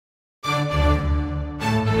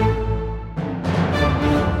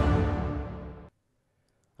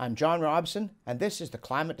I'm John Robson, and this is the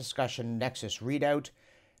Climate Discussion Nexus Readout,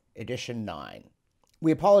 Edition 9.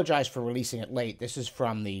 We apologize for releasing it late. This is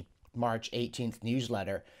from the March 18th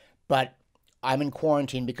newsletter, but I'm in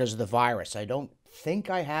quarantine because of the virus. I don't think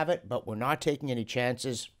I have it, but we're not taking any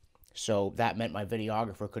chances, so that meant my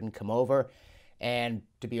videographer couldn't come over, and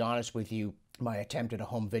to be honest with you, my attempt at a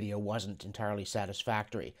home video wasn't entirely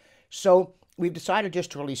satisfactory. So we've decided just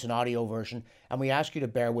to release an audio version, and we ask you to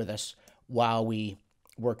bear with us while we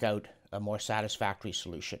work out a more satisfactory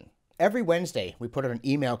solution. Every Wednesday, we put out an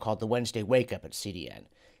email called the Wednesday Wake Up at CDN.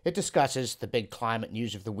 It discusses the big climate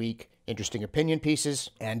news of the week, interesting opinion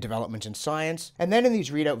pieces, and developments in science. And then in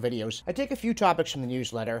these readout videos, I take a few topics from the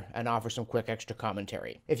newsletter and offer some quick extra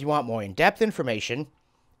commentary. If you want more in-depth information,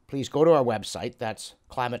 please go to our website, that's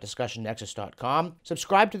climatediscussionnexus.com,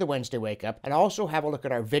 subscribe to the Wednesday Wake Up, and also have a look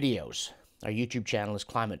at our videos. Our YouTube channel is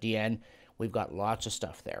ClimateDN. We've got lots of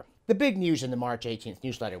stuff there. The big news in the March 18th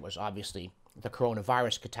newsletter was obviously the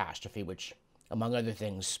coronavirus catastrophe, which, among other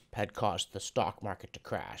things, had caused the stock market to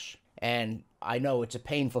crash. And I know it's a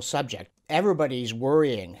painful subject. Everybody's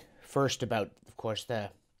worrying first about, of course,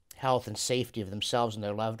 the health and safety of themselves and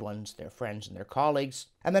their loved ones, their friends and their colleagues.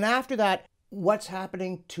 And then after that, what's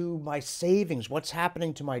happening to my savings? What's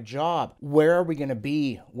happening to my job? Where are we going to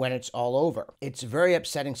be when it's all over? It's a very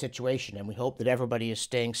upsetting situation, and we hope that everybody is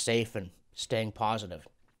staying safe and staying positive.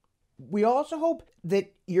 We also hope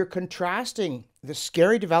that you're contrasting the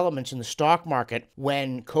scary developments in the stock market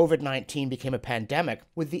when COVID-19 became a pandemic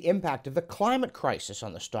with the impact of the climate crisis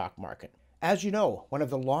on the stock market. As you know, one of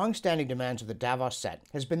the long-standing demands of the Davos set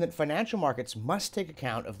has been that financial markets must take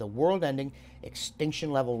account of the world-ending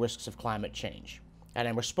extinction-level risks of climate change. And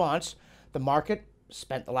in response, the market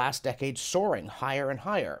spent the last decade soaring higher and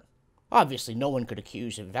higher. Obviously, no one could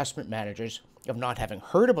accuse investment managers of not having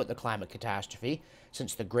heard about the climate catastrophe,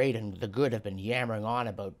 since the great and the good have been yammering on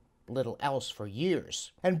about little else for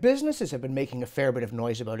years. And businesses have been making a fair bit of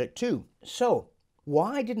noise about it too. So,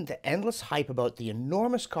 why didn't the endless hype about the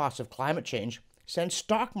enormous costs of climate change send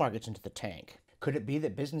stock markets into the tank? Could it be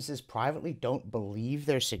that businesses privately don't believe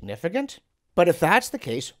they're significant? But if that's the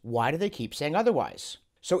case, why do they keep saying otherwise?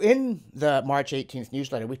 So in the March 18th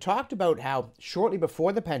newsletter, we talked about how shortly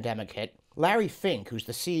before the pandemic hit, Larry Fink, who's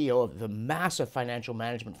the CEO of the massive financial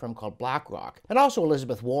management firm called BlackRock, and also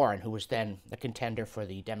Elizabeth Warren, who was then a contender for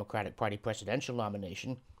the Democratic Party presidential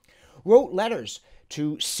nomination, wrote letters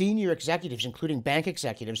to senior executives, including bank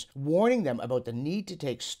executives, warning them about the need to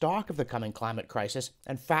take stock of the coming climate crisis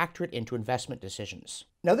and factor it into investment decisions.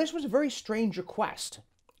 Now, this was a very strange request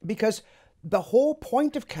because the whole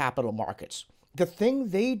point of capital markets, the thing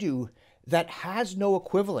they do that has no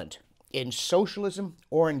equivalent in socialism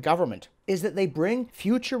or in government, is that they bring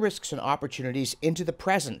future risks and opportunities into the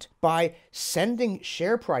present by sending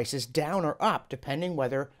share prices down or up, depending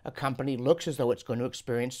whether a company looks as though it's going to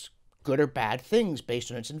experience good or bad things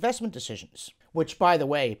based on its investment decisions. Which, by the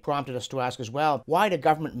way, prompted us to ask as well, why do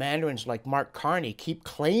government mandarins like Mark Carney keep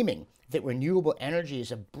claiming that renewable energy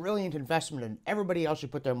is a brilliant investment and everybody else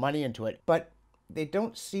should put their money into it, but they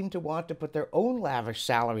don't seem to want to put their own lavish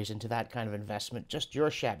salaries into that kind of investment, just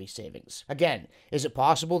your shabby savings? Again, is it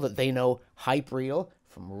possible that they know hype reel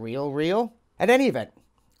from real? At any event,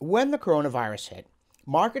 when the coronavirus hit,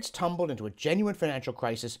 markets tumbled into a genuine financial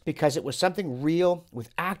crisis because it was something real with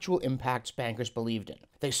actual impacts bankers believed in.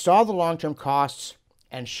 They saw the long-term costs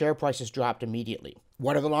and share prices dropped immediately.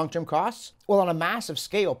 What are the long-term costs? Well, on a massive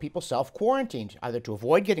scale, people self-quarantined, either to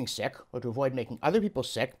avoid getting sick or to avoid making other people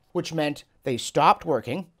sick, which meant they stopped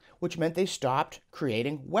working, which meant they stopped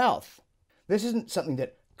creating wealth. This isn't something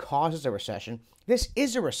that causes a recession. This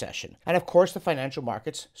is a recession. And of course, the financial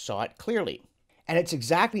markets saw it clearly. And it's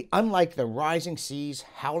exactly unlike the rising seas,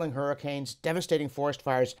 howling hurricanes, devastating forest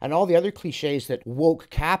fires, and all the other cliches that woke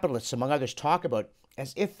capitalists, among others, talk about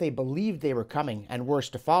as if they believed they were coming and worse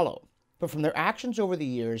to follow. But from their actions over the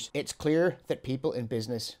years, it's clear that people in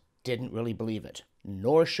business didn't really believe it,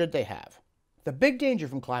 nor should they have. The big danger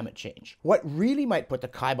from climate change, what really might put the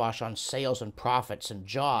kibosh on sales and profits and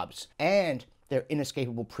jobs, and their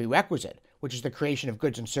inescapable prerequisite, which is the creation of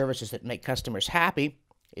goods and services that make customers happy,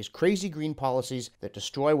 is crazy green policies that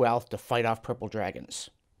destroy wealth to fight off purple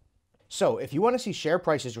dragons. So, if you want to see share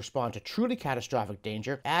prices respond to truly catastrophic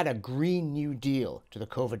danger, add a Green New Deal to the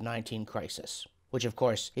COVID-19 crisis, which of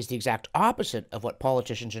course is the exact opposite of what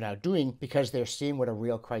politicians are now doing because they're seeing what a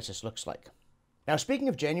real crisis looks like. Now, speaking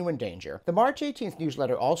of genuine danger, the March 18th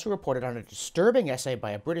newsletter also reported on a disturbing essay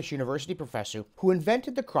by a British university professor who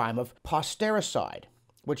invented the crime of postericide,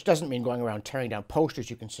 which doesn't mean going around tearing down posters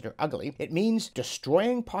you consider ugly. It means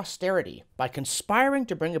destroying posterity by conspiring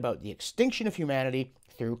to bring about the extinction of humanity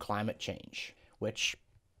through climate change, which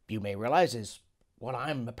you may realize, is what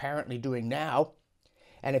I'm apparently doing now.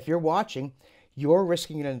 And if you're watching, you're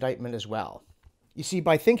risking an indictment as well. You see,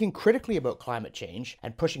 by thinking critically about climate change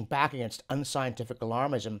and pushing back against unscientific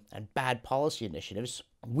alarmism and bad policy initiatives,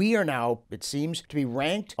 we are now, it seems, to be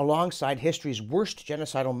ranked alongside history's worst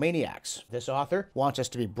genocidal maniacs. This author wants us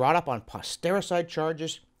to be brought up on postericide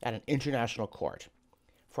charges at an international court.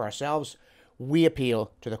 For ourselves, we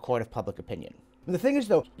appeal to the court of public opinion. The thing is,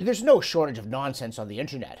 though, there's no shortage of nonsense on the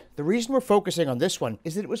internet. The reason we're focusing on this one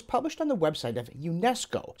is that it was published on the website of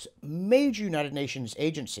UNESCO, a major United Nations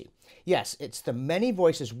agency. Yes, it's the Many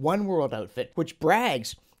Voices One World outfit, which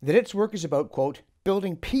brags that its work is about, quote,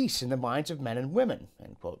 building peace in the minds of men and women,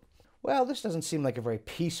 end quote. Well, this doesn't seem like a very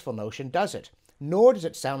peaceful notion, does it? Nor does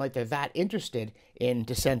it sound like they're that interested in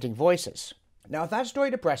dissenting voices. Now, if that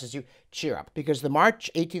story depresses you, cheer up, because the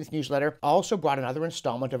March 18th newsletter also brought another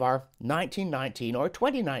installment of our 1919 or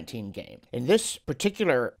 2019 game. In this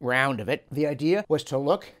particular round of it, the idea was to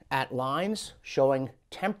look at lines showing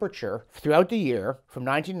temperature throughout the year from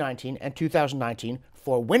 1919 and 2019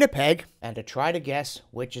 for Winnipeg, and to try to guess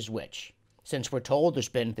which is which. Since we're told there's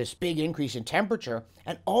been this big increase in temperature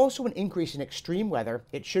and also an increase in extreme weather,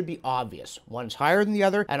 it should be obvious. One's higher than the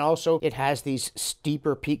other, and also it has these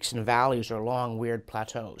steeper peaks and valleys or long, weird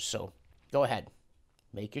plateaus. So go ahead,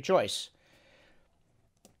 make your choice.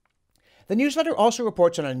 The newsletter also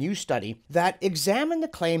reports on a new study that examined the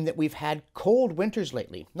claim that we've had cold winters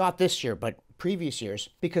lately, not this year, but previous years,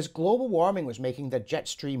 because global warming was making the jet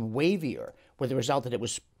stream wavier, with the result that it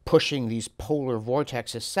was pushing these polar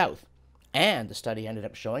vortexes south. And the study ended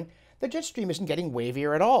up showing the jet stream isn't getting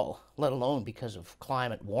wavier at all, let alone because of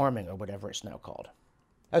climate warming or whatever it's now called.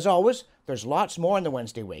 As always, there's lots more in the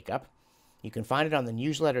Wednesday Wake Up. You can find it on the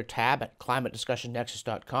newsletter tab at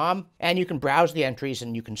climatediscussionnexus.com, and you can browse the entries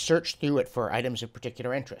and you can search through it for items of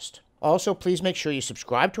particular interest. Also, please make sure you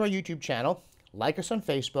subscribe to our YouTube channel, like us on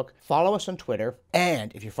Facebook, follow us on Twitter,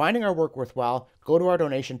 and if you're finding our work worthwhile, go to our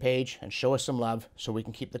donation page and show us some love so we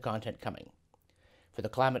can keep the content coming. For the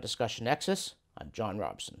Climate Discussion Nexus, I'm John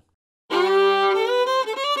Robson.